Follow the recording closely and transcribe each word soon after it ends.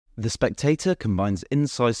The Spectator combines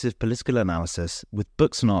incisive political analysis with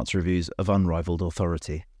books and arts reviews of unrivalled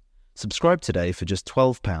authority. Subscribe today for just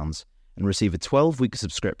 £12 and receive a 12-week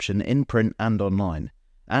subscription in print and online,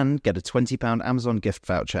 and get a £20 Amazon gift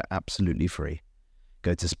voucher absolutely free.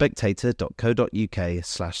 Go to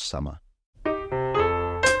spectator.co.uk/summer.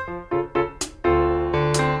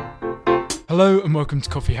 Hello and welcome to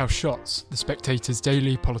Coffee House Shots, the Spectator's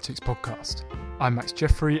daily politics podcast. I'm Max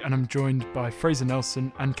Jeffery and I'm joined by Fraser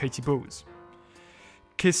and Katy.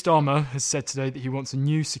 Keir Starmer has said today that he wants a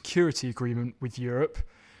new security agreement with Europe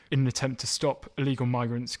in an attempt to stop illegal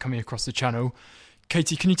migrants coming across the channel.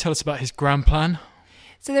 Katy, can you tell us about his grand plan?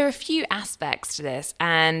 So there are a few aspects to this,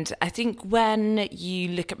 and I think when you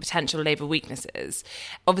look at potential Labour weaknesses,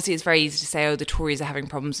 obviously it's very easy to say, the Tories are having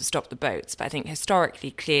problems to stop the boats, but I think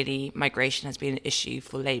historically, clearly, migration has been an issue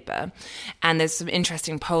for Labour. And there's some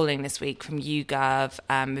interesting polling this week from YouGov,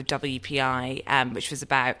 with WPI, which was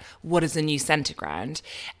about what is the new centre ground,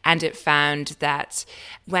 and it found that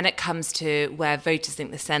when it comes to where voters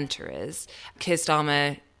think the centre is, Keir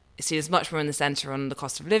Starmer seen as much more in the centre on the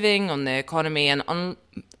cost of living, on the economy, and on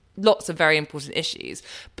lots of very important issues.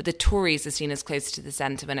 But the Tories are seen as closer to the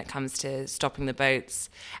centre when it comes to stopping the boats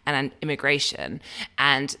and immigration.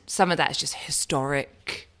 And some of that is just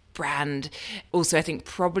historic brand. Also, I think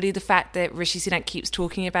probably the fact that Rishi Sunak keeps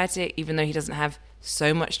talking about it, even though he doesn't have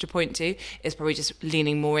so much to point to, is probably just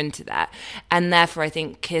leaning more into that. And therefore, I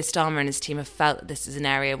think Keir Starmer and his team have felt that this is an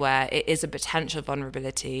area where it is a potential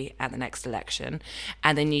vulnerability at the next election,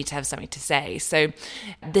 and they need to have something to say. So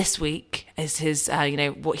this week is his,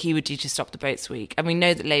 what he would do to stop the boats week. And we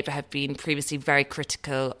know that Labour have been previously very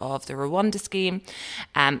critical of the Rwanda scheme.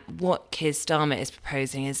 What Keir Starmer is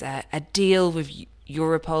proposing is a deal with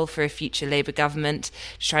Europol for a future Labour government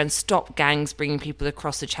to try and stop gangs bringing people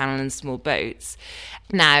across the channel in small boats.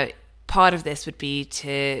 Now, part of this would be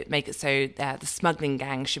to make it so that the smuggling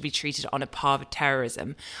gang should be treated on a par with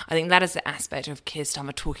terrorism. I think that is the aspect of Keir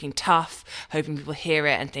Starmer talking tough, hoping people hear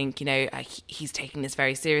it and think, he's taking this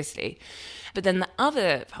very seriously. But then the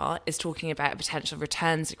other part is talking about a potential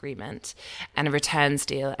returns agreement and a returns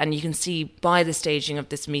deal. And you can see by the staging of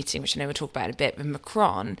this meeting, which I know we'll talk about in a bit, with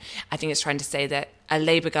Macron, I think it's trying to say that a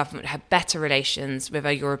Labour government would have better relations with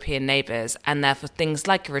our European neighbours, and therefore things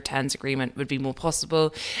like a returns agreement would be more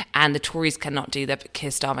possible. And the Tories cannot do that, but Keir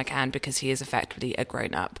Starmer can, because he is effectively a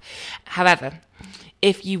grown-up. However,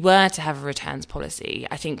 if you were to have a returns policy,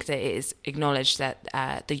 I think that it is acknowledged that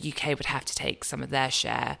the UK would have to take some of their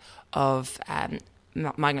share of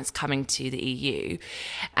migrants coming to the EU,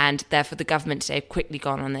 and therefore the government today have quickly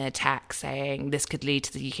gone on the attack, saying this could lead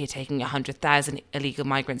to the UK taking 100,000 illegal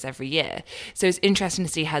migrants every year. So it's interesting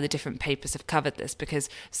to see how the different papers have covered this, because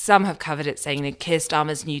some have covered it saying Keir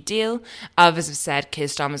Starmer's New Deal, others have said Keir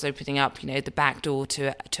Starmer's opening up the back door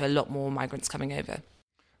to a lot more migrants coming over.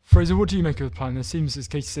 Fraser, what do you make of the plan? There seems, as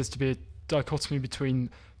Katy says, to be a dichotomy between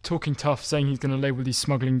talking tough, saying he's going to label these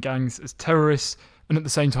smuggling gangs as terrorists, and at the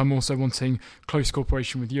same time also wanting close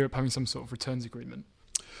cooperation with Europe, having some sort of returns agreement.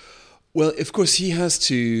 Well, of course, he has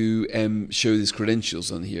to show his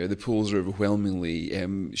credentials on here. The polls are overwhelmingly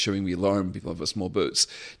showing the alarm people have about small boats.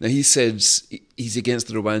 Now, he said he's against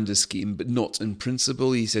the Rwanda scheme, but not in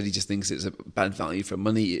principle. He said he just thinks it's a bad value for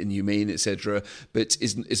money, inhumane, etc. But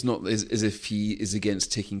it's not as if he is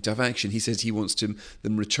against taking tough action. He says he wants them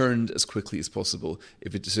returned as quickly as possible,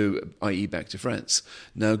 i.e. back to France.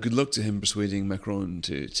 Now, good luck to him persuading Macron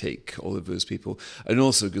to take all of those people, and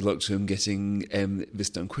also good luck to him getting this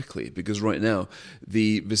done quickly. Because right now,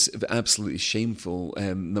 this absolutely shameful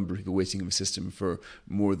number of people waiting in the system for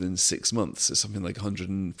more than 6 months. It's something like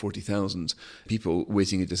 140,000 people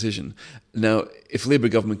waiting a decision. Now, if Labour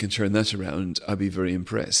government can turn that around, I'd be very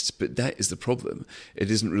impressed. But that is the problem. It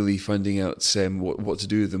isn't really finding out what to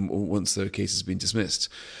do with them once their case has been dismissed.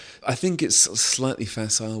 I think it's slightly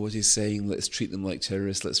facile what he's saying. Let's treat them like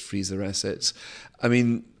terrorists. Let's freeze their assets. I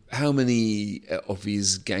mean, how many of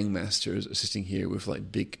these gangmasters are sitting here with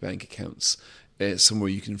big bank accounts somewhere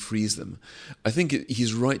you can freeze them? I think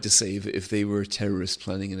he's right to say that if they were terrorists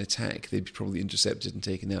planning an attack, they'd be probably intercepted and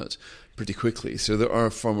taken out pretty quickly. So there are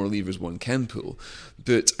far more levers one can pull.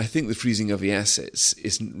 But I think the freezing of the assets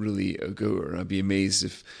isn't really a goer. I'd be amazed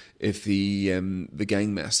if the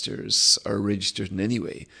gangmasters are registered in any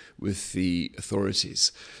way with the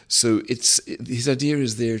authorities. So his idea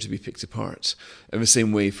is there to be picked apart. In the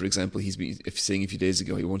same way, for example, he's been saying a few days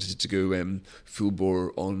ago he wanted to go full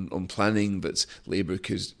bore on planning, but Labour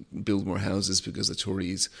could build more houses because the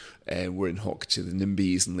Tories were in hock to the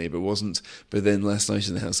NIMBYs and Labour wasn't. But then last night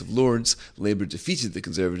in the House of Lords, Labour defeated the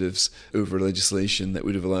Conservatives over legislation that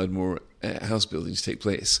would have allowed more house building to take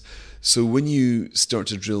place. So when you start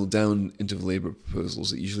to drill down into the Labour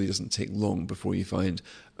proposals, it usually doesn't take long before you find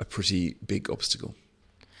a pretty big obstacle.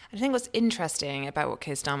 I think what's interesting about what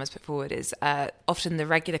Keir Starmer's put forward is often the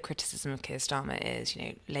regular criticism of Keir Starmer is,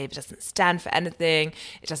 Labour doesn't stand for anything,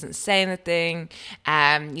 it doesn't say anything,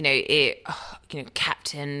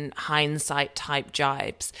 Captain hindsight type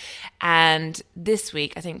jibes. And this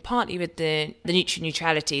week, I think partly with the nutrient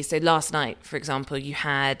neutrality, so last night, for example, you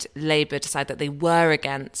had Labour decide that they were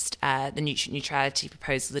against the nutrient neutrality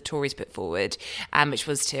proposal the Tories put forward, which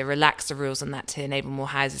was to relax the rules on that to enable more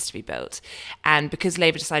houses to be built. And because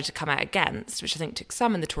Labour decided to come out against, which I think took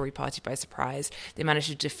some in the Tory party by surprise, they managed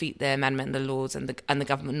to defeat the amendment and the Lords and the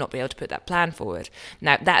government not be able to put that plan forward.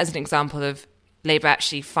 Now, that is an example of Labour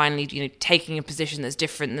actually finally, taking a position that's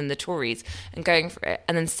different than the Tories and going for it.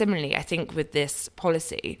 And then similarly, I think with this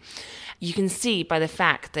policy, you can see by the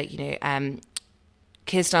fact that,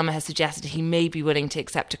 Keir Starmer has suggested he may be willing to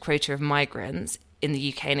accept a quota of migrants in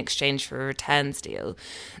the UK in exchange for a returns deal.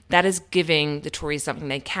 That is giving the Tories something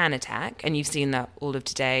they can attack. And you've seen that all of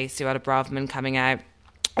today, Suella Braverman coming out,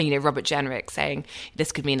 Robert Jenrick saying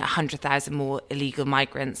this could mean 100,000 more illegal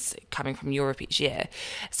migrants coming from Europe each year.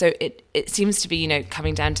 So it seems to be,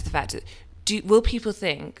 coming down to the fact that will people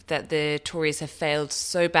think that the Tories have failed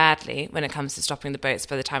so badly when it comes to stopping the boats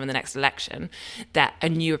by the time of the next election that a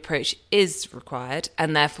new approach is required,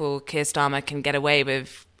 and therefore Keir Starmer can get away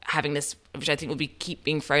with having this, which I think will keep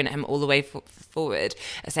being thrown at him all the way forward,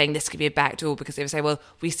 saying this could be a backdoor, because they would say, well,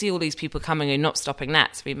 we see all these people coming and not stopping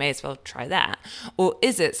that, so we may as well try that? Or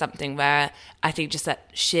is it something where I think just that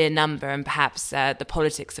sheer number and perhaps the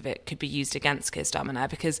politics of it could be used against Keir Starmer now?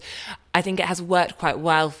 Because I think it has worked quite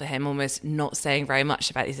well for him, almost not saying very much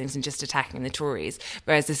about these things and just attacking the Tories,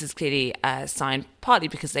 whereas this is clearly a sign, partly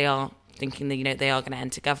because they are thinking that, they are going to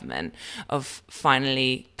enter government, of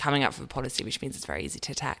finally coming up with a policy, which means it's very easy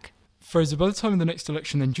to attack. Fraser, by the time of the next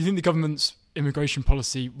election then, do you think the government's immigration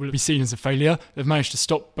policy will be seen as a failure? They've managed to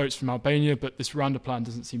stop boats from Albania, but this Rwanda plan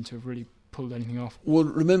doesn't seem to have really pulled anything off. Well,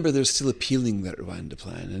 remember, they're still appealing that Rwanda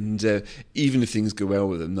plan, and even if things go well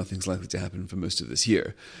with them, nothing's likely to happen for most of this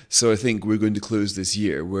year. So I think we're going to close this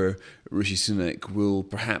year where Rishi Sunak will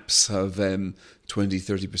perhaps have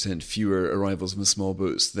 20-30% fewer arrivals in the small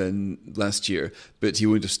boats than last year, but he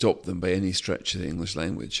won't have stopped them by any stretch of the English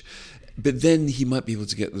language. But then he might be able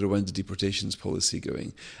to get the Rwanda deportations policy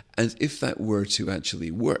going. And if that were to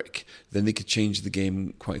actually work, then they could change the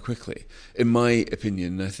game quite quickly. In my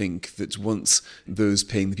opinion, I think that once those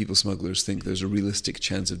paying the people smugglers think there's a realistic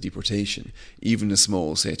chance of deportation, even a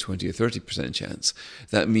small, say, 20 or 30% chance,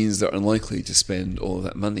 that means they're unlikely to spend all of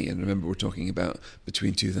that money. And remember, we're talking about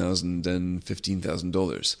between $2,000 and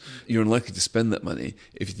 $15,000. You're unlikely to spend that money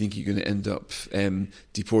if you think you're going to end up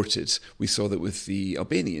deported. We saw that with the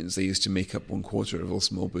Albanians. They used to make up 1/4 of all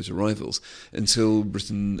small boat arrivals until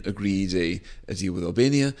Britain agreed a deal with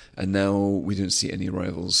Albania, and now we don't see any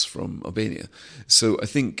arrivals from Albania. So I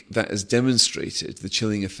think that has demonstrated the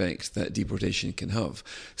chilling effect that deportation can have.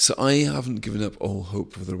 So I haven't given up all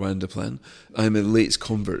hope for the Rwanda plan. I'm a late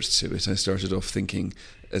convert to it. I started off thinking,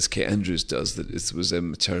 as Kate Andrews does, that this was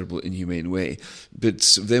a terrible, inhumane way.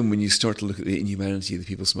 But then when you start to look at the inhumanity of the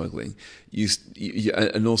people smuggling,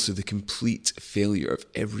 and also the complete failure of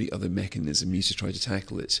every other mechanism used to try to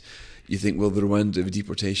tackle it, you think, well, the Rwanda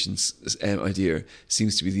deportations idea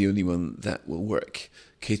seems to be the only one that will work.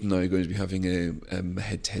 Kate and I are going to be having a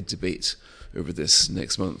head-to-head debate over this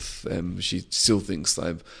next month. She still thinks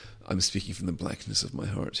that I'm speaking from the blackness of my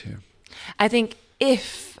heart here. I think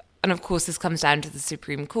if, and of course this comes down to the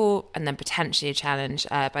Supreme Court and then potentially a challenge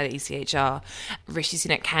by the ECHR, Rishi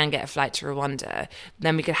Sunak can get a flight to Rwanda,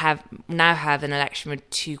 then we could now have an election with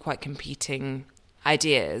two quite competing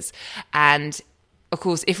ideas. And of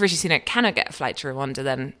course, if Rishi Sunak cannot get a flight to Rwanda,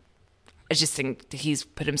 then I just think that he's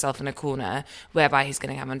put himself in a corner whereby he's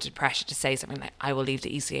going to come under pressure to say something like, I will leave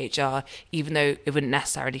the ECHR, even though it wouldn't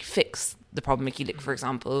necessarily fix the problem. If you look, for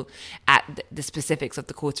example, at the specifics of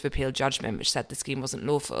the Court of Appeal judgment, which said the scheme wasn't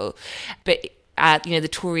lawful. But the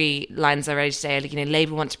Tory lines are ready to say,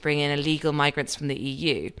 Labour want to bring in illegal migrants from the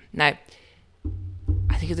EU. Now,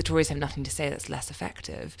 I think if the Tories have nothing to say, that's less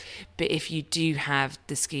effective. But if you do have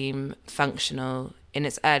the scheme functional in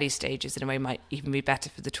its early stages, in a way, might even be better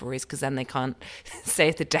for the Tories, because then they can't say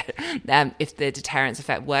if the deterrence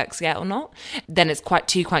effect works yet or not. Then it's quite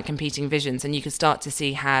competing visions, and you could start to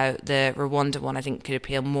see how the Rwanda one, I think, could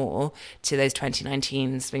appeal more to those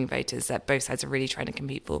 2019 swing voters that both sides are really trying to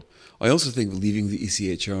compete for. I also think leaving the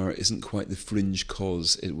ECHR isn't quite the fringe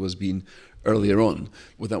cause it was being earlier on.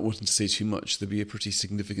 Without wanting to say too much, there'd be a pretty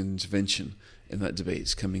significant intervention in that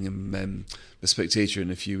debate coming in The Spectator in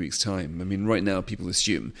a few weeks' time. I mean, right now people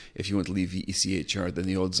assume if you want to leave the ECHR, then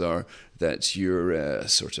the odds are that you're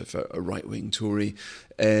sort of a right-wing Tory.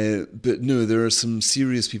 But no, there are some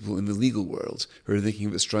serious people in the legal world who are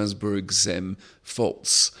thinking that Strasbourg's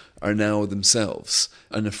faults are now themselves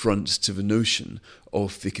an affront to the notion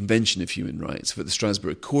of the Convention of Human Rights, that the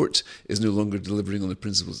Strasbourg Court is no longer delivering on the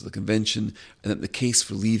principles of the Convention, and that the case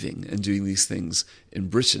for leaving and doing these things in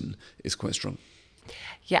Britain is quite strong.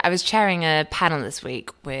 Yeah, I was chairing a panel this week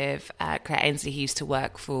with Claire Ainsley, who used to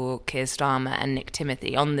work for Keir Starmer, and Nick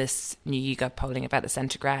Timothy on this new YouGov polling about the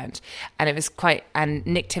centre ground. And it was and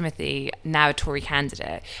Nick Timothy, now a Tory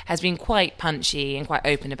candidate, has been quite punchy and quite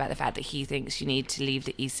open about the fact that he thinks you need to leave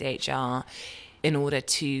the ECHR in order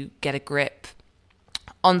to get a grip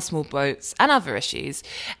on small boats and other issues.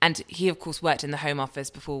 And he, of course, worked in the Home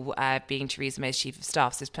Office before being Theresa May's Chief of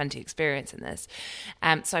Staff, so there's plenty of experience in this.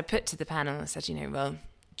 So I put to the panel and said, well,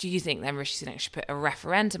 do you think then Rishi Sunak should put a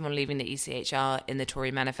referendum on leaving the ECHR in the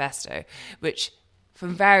Tory manifesto, which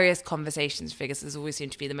from various conversations figures has always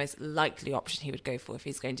seemed to be the most likely option he would go for if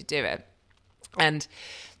he's going to do it. And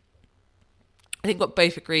I think what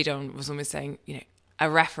both agreed on was almost saying, a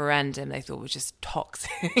referendum they thought was just toxic.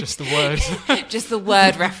 Just the word. Just the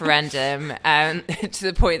word referendum. To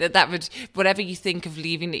the point that would, whatever you think of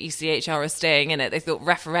leaving the ECHR or staying in it, they thought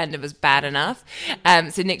referendum was bad enough.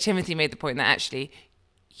 So Nick Timothy made the point that actually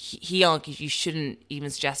he argues you shouldn't even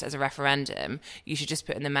suggest it as a referendum. You should just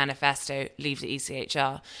put in the manifesto, leave the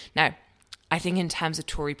ECHR. Now, I think in terms of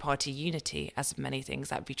Tory party unity, as of many things,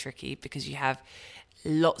 that would be tricky because you have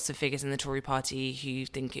lots of figures in the Tory party who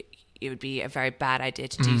think it would be a very bad idea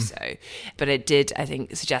to do so. But it did, I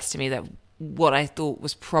think, suggest to me that what I thought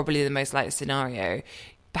was probably the most likely scenario,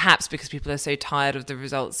 perhaps because people are so tired of the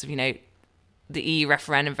results of, the EU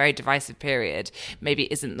referendum, very divisive period,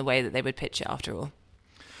 maybe isn't the way that they would pitch it after all.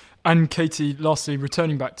 And Katy, lastly,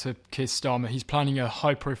 returning back to Keir Starmer, he's planning a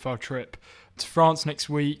high-profile trip to France next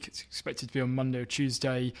week. It's expected to be on Monday or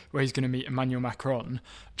Tuesday, where he's going to meet Emmanuel Macron.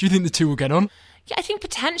 Do you think the two will get on? Yeah, I think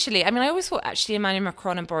potentially. I mean, I always thought actually Emmanuel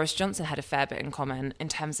Macron and Boris Johnson had a fair bit in common in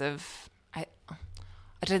terms of, I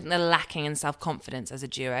don't think they're lacking in self-confidence as a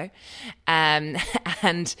duo.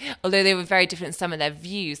 And although they were very different in some of their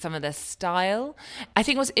views, some of their style, I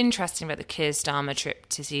think what's interesting about the Keir Starmer trip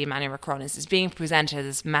to see Emmanuel Macron is it's being presented as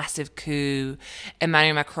this massive coup,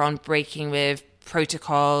 Emmanuel Macron breaking with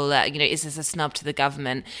protocol, is this a snub to the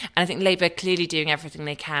government? And I think Labour are clearly doing everything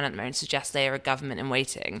they can at the moment to suggest they are a government in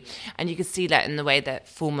waiting. And you can see that in the way that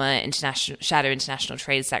former Shadow International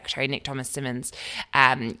Trade Secretary Nick Thomas-Symonds,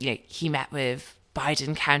 he met with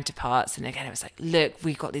Biden counterparts, and again it was like, look,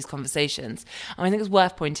 we've got these conversations. And I think it's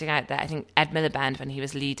worth pointing out that I think Ed Miliband, when he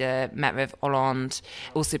was leader, met with Hollande,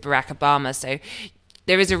 also Barack Obama. So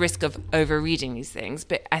there is a risk of overreading these things.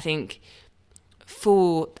 But I think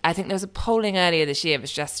there was a polling earlier this year that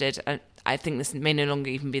suggested, and I think this may no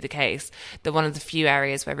longer even be the case, that one of the few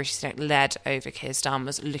areas where Rishi Sunak led over Keir Starmer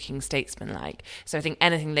was looking statesman-like. So I think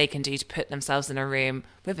anything they can do to put themselves in a room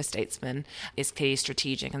with a statesman is clearly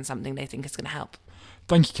strategic and something they think is going to help.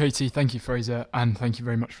 Thank you, Katy. Thank you, Fraser. And thank you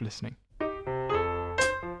very much for listening.